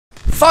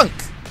Funk.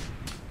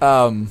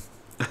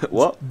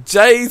 What?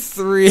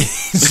 J3.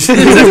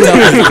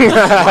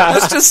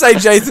 Let's just say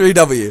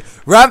J3W.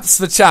 Ramps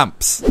for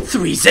champs.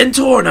 3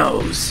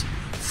 Zentornos.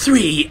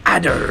 3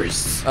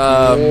 adders.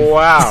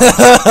 Wow.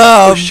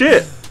 Oh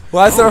shit.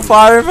 Why is there a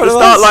fire in front of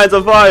us? The start line's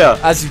on fire.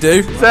 As you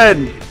do.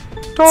 Zen.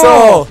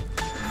 Tor.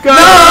 Go! No!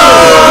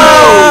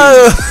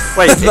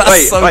 Wait,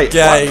 That's so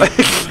gay.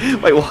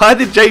 Wait, why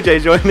did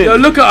JJ join in? Yo,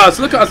 look at us,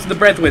 the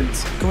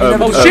Breadwins.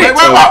 Oh shit!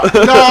 Wait,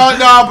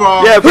 no,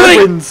 bro. Yeah,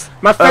 Breadwins.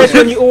 My face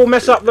when you all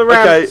mess up the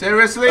ramp. Okay.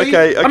 Seriously?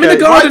 Okay. I'm in the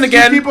garden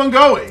again. Keep on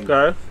going.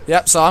 Go.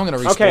 Yep, so I'm going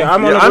to respawn. Okay,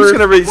 I'm on the I'm roof. just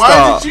going to restart.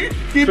 Why did you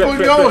keep on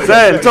going?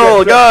 Zen,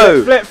 Tor,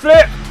 go!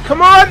 Flip.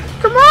 Come on.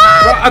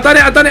 I done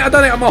it,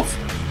 I'm off.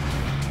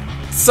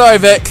 Sorry,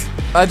 Vic.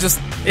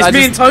 It's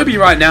me and Toby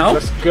right now.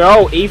 Let's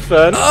go,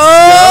 Ethan.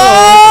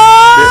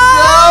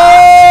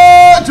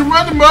 To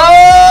run the mode.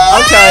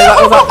 Okay,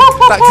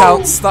 that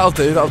counts. That'll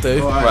do.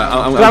 Right,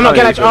 I'm not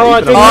getting. Oh, I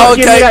didn't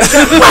okay.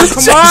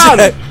 Come on.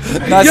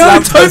 Nice Yo,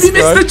 lamp Toby post,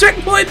 missed bro. the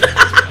checkpoint.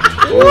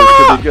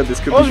 This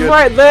could I be was good.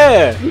 right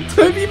there.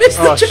 Toby missed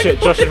the Oh shit,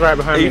 checkpoint. Josh is right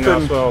behind me now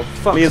Ethan, as well.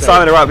 Fuck Me and sake.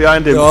 Simon are right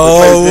behind him. We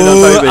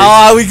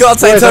got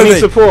to take Boys, I need Toby.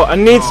 support. I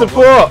need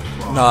support.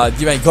 Nah,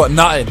 you ain't got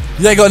nothing.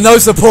 You ain't got no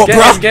support,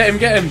 bruh. Get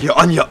him. You're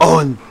on your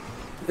own.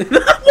 Why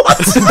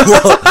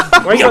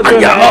are you not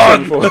doing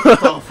that for? What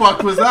the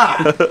fuck was that?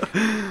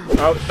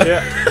 Oh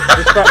shit.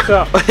 Just fucked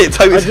up. Toby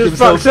took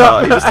himself fucked up.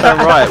 out. He just turned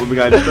right when we're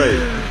going straight.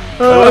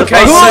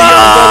 Okay,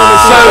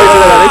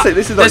 So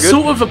this is not there's good.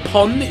 sort of a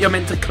pond that you're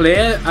meant to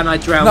clear, and I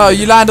drowned. No,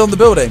 you land on the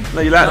building.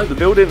 No, you land on the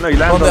building. No, you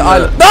land On the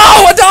island. No,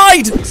 I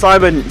died!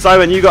 Simon,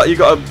 you got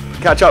to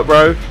catch up,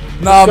 bro.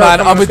 No, man,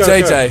 Come I'm on, with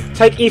let's go, JJ. let's go.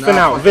 Take Ethan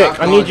No, out, Vic.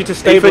 I need you to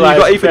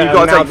stabilize. Ethan, you've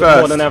got to take more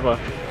first. than ever.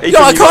 Yo,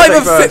 I can't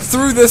even fit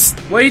through this.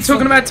 What are you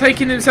talking about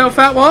taking himself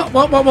out? What?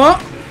 What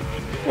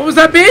was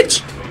that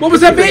bitch? What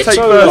was that bitch? Take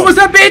What was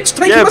that bitch?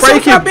 Taking Yeah,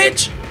 myself break out, him.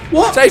 bitch?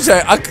 What?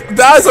 JJ,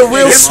 that is a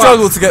real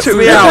struggle to get Took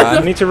through me out. that, I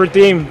man. need to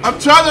redeem. I'm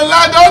trying to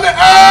land on the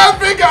air.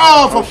 Figure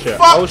off. For Shit.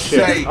 fuck's Oh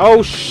shit. sake.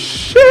 Oh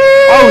shit.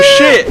 Oh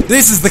shit!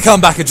 This is the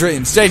comeback of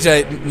dreams.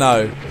 JJ,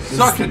 no.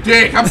 Suck a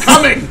dick. I'm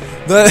coming.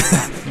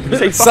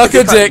 Suck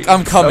a dick,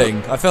 I'm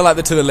coming. I feel like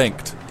the two are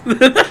linked.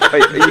 Wait,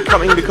 are you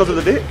coming because of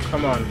the dick?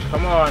 Come on.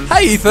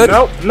 Hey, Ethan.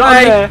 Nope,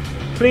 not there.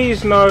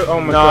 Please no. Oh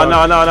my god.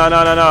 No. No.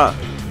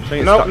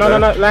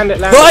 Land it.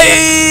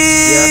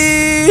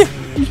 Bye!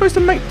 You're supposed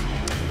to make.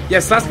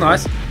 Yes, that's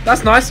nice.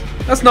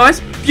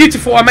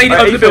 Beautiful. I made it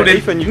over the building.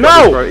 Ethan, you No.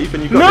 got this, bro.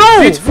 Ethan, you got No.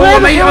 Beautiful. I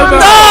made it over.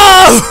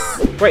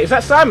 No! Wait, is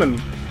that Simon?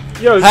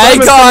 Yo, Hey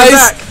Simon's coming guys,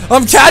 back.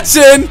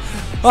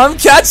 I'm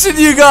catching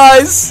you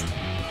guys.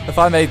 If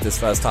I made this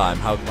first time,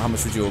 how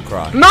much would you all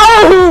cry? No!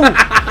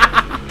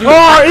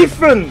 Oh,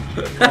 Ethan!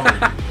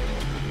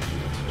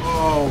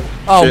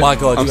 Oh my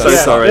god, I'm you so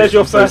guys, sorry. There's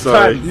your I'm so first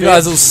sorry. time. you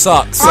guys all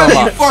suck so How do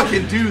you much.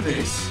 fucking do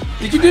this?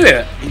 Did you do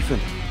it? Ethan.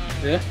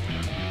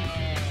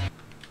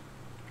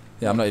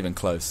 Yeah, I'm not even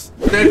close.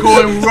 They're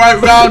going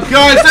right round,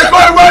 guys. They're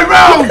going right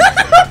round.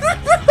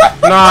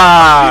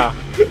 Nah.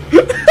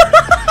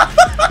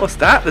 What's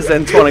that? Does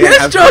Zentorno gang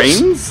have Josh.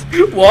 brains?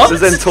 What?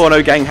 Does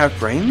Zentorno gang have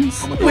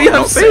brains? We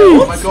have Oh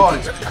seals. my god.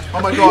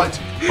 Oh my god.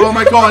 Oh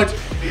my god.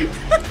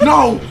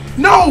 No.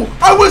 No.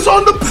 I was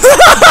on the.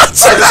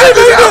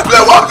 I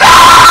blew up. No.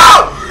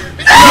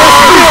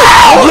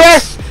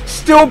 Yes!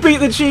 Still beat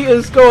the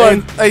cheaters. Go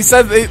on. They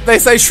said they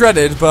say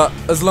shredded, but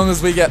as long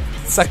as we get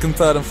second,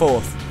 third, and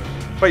fourth.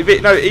 Wait,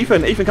 Vic, no,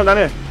 Ethan, come down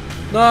here.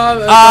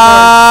 No.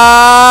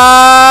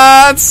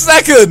 And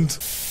second!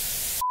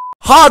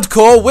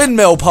 Hardcore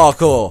windmill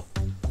parkour.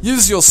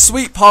 Use your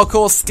sweet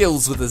parkour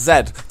skills with a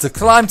Z to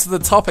climb to the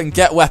top and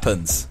get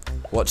weapons.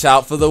 Watch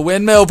out for the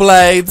windmill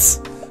blades.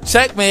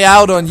 Check me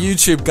out on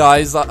YouTube,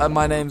 guys.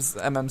 My name's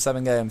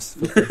MM7 Games.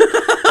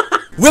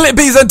 Will it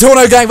be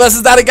Zentorno gang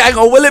versus Daddy gang,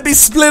 or will it be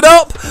split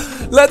up?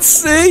 Let's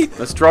see.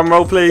 Let's drum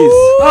roll, please.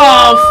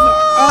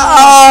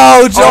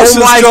 Oh, Josh Oh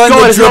my has joined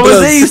god, the it's not with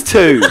dribblers. these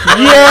two.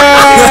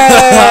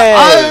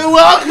 Yeah!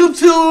 Welcome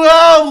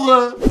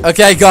to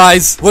Okay,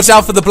 guys, watch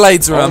out for the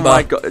blades. Oh Remember.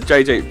 my god,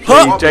 JJ, please,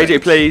 Huh? JJ,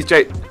 please,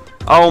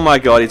 Oh my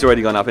god, he's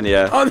already gone up in the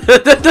air. Oh,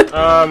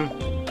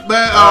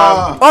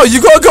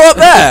 you gotta go up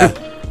there.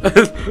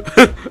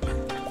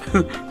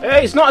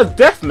 Hey, it's not a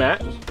death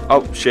match.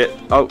 Oh shit,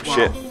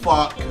 shit.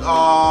 Fuck.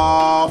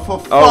 Oh, for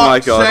fuck's my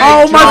god. sake.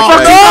 Oh my Josh.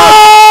 fucking.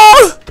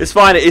 Oh! It's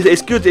fine,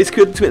 it's good to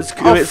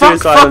commit fuck,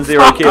 suicide on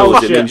 0 kills. Oh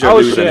It means shit, you're oh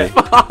losing shit. it.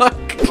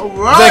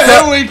 Alright,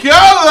 here we go,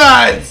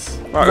 lads.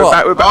 Right,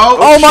 What? we're back.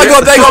 Oh my shit.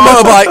 god, they got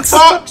motorbikes.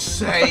 Fuck's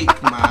sake,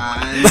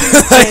 man.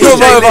 They got JJ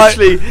motorbikes.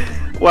 literally,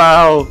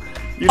 wow.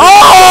 You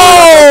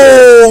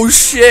Oh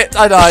shit!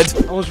 I died.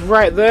 I was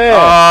right there.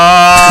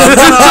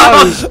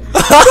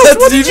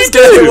 Did you just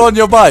get him on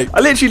your bike? I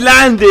literally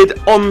landed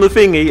on the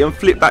thingy and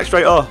flipped back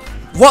straight off.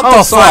 What Oh,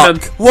 the Simon.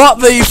 fuck? What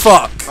the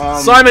fuck?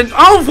 Simon.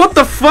 Oh, what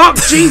the fuck?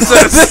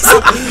 Jesus.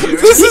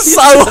 This is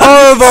so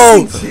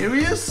horrible.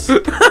 Serious?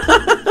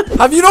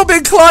 Have you not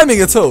been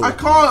climbing at all? I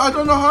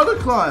don't know how to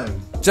climb.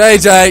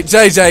 JJ,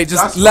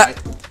 just That's let. right.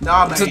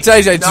 Nah, mate. So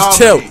JJ, just Nah,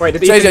 chill. mate. Wait,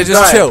 did JJ, Ethan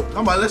just die? chill.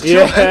 Come on, let's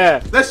chill. Yeah.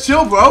 Man. Let's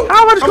chill, bro.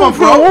 How am I just Come going on,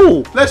 through a bro.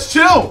 wall? Let's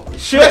chill.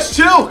 Shit. Let's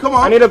chill. Come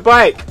on. I need a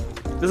bike.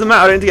 Doesn't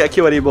matter, I didn't get a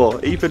kill anymore.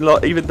 Even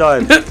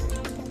died.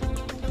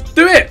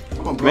 Do it.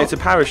 Come on, bro. Made it to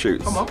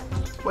parachutes. Come on.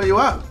 Where you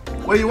at?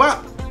 Where you at?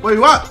 Where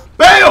you at?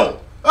 Bail!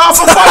 Oh,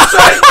 for fuck's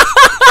sake!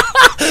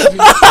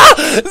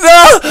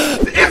 No!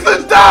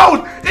 Ethan's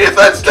down!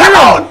 Ethan's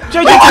down!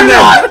 JJ, Oh my kill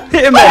God!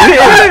 Hit him, man. Hit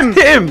him.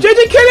 Hit him.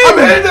 JJ, kill I'm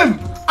him. hitting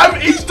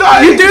him! He's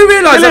dying! You do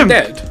realise Kill I'm him.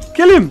 dead.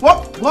 Kill him.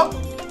 What? What?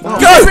 You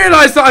do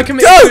realise that I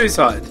committed Go.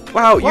 suicide.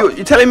 Wow, you're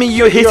telling me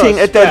you're hitting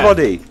a dead Yeah.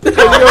 body? Yeah,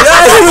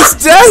 he was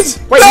dead!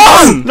 Wait,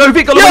 no! No,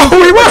 Vic got the Yeah,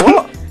 win. we won.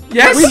 What?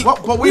 Yes.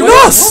 What? We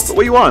lost!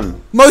 We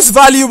won. Most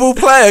valuable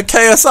player,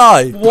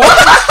 KSI. What?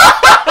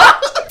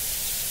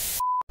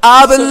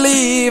 I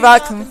believe I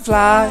can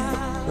fly.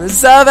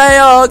 Reserve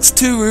AOX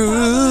to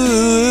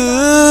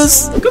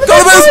roost. Go the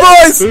boost,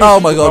 boys! Oh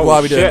my god, why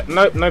are we doing it?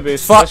 Nope, no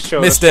boost. Fuck, Let's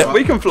chill, missed let's it. chill.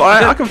 We can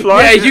fly. I can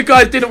fly. Yeah, you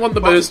guys didn't want the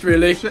boost,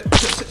 really. Shit.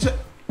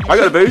 I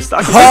got a boost.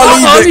 I can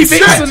Harley Harley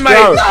Vixen. Vixen, mate.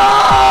 Go.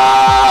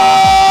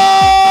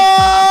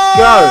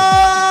 Go.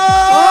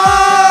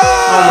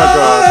 Oh my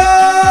god.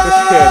 This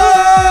kid.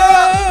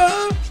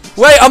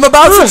 Wait, I'm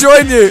about to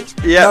join you.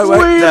 Yeah, No,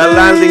 wait.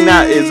 landing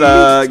that is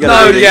gonna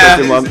No, be an yeah.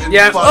 interesting one.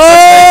 Yeah.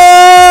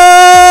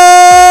 Oh!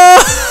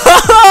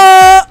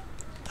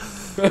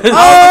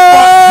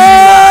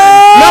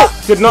 No,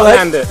 did not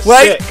land it.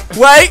 Wait, Sick.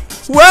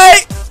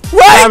 wait.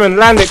 Simon,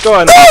 land it. Go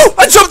on. Oh,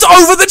 I jumped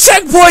over the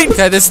checkpoint.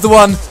 Okay, this is the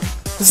one.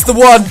 This is the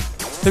one.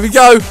 Here we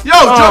go. Yo,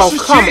 Oh, Josh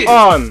is come cheating.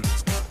 on.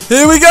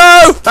 Here we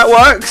go. That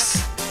works.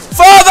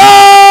 Father!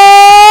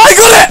 I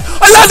got it!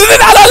 I landed it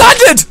and I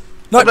landed!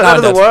 Not But that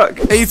doesn't landed.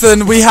 work.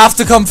 Ethan, we have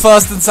to come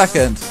first and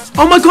second.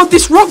 Oh my god,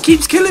 this rock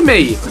keeps killing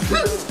me.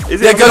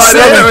 Is Yeah, it a go good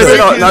idea slow. or is it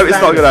not? No,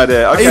 it's not a good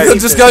idea. Okay. Ethan,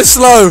 just go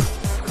slow.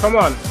 Come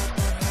on.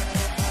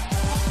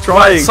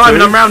 Trying. Simon,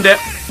 to. I'm round it.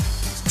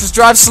 Just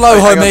drive slow,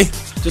 Hang on.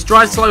 homie. Just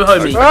drive slow,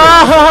 homie.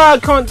 Ah, I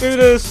can't do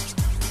this.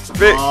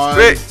 Vic,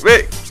 Vic,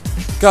 Vic.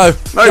 Go.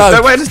 No, go.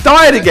 no, wait, I just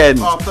died again.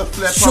 Off the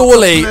flip,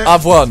 Surely off the flip.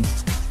 I've won.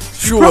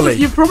 Surely.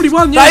 You've probably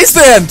won, yeah. That is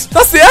the end.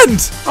 That's the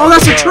end. Oh,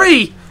 that's a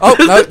tree. Oh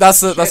no,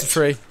 that's a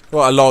tree.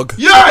 What a log.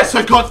 Yes,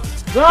 I got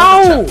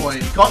No.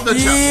 checkpoint. Got the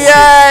checkpoint.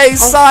 Yay,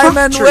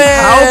 Simon fuck,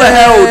 wins. How the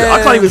hell?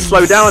 I can't even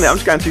slow down it. I'm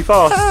just going too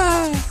fast.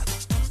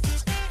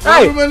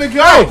 Hey. I'm gonna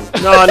go.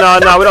 No, no,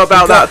 no. We're not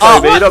about that,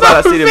 Toby. You're not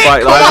about that stealing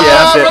bike life.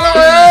 Yeah, that's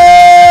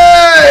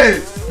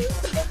it.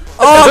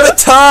 Oh, the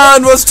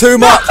turn was too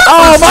much.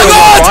 Oh my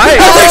god! Right.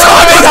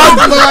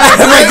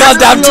 Every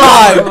goddamn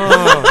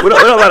time. We're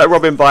not about that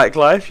Robin bike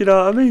life. You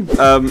know what I mean?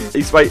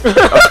 He's wait.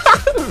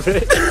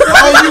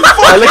 Oh, you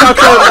Look how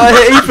close I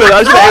hit Ethan.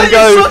 I just let him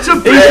go. you're such a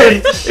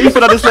bitch.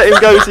 Ethan, I just let him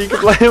go so you can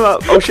blow him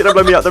up. Oh shit! Don't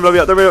blow me up! Don't blow me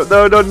up! Don't blow me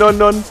up!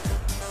 No!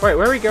 Wait,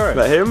 where are we going?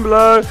 Let him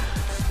blow.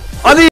 I need.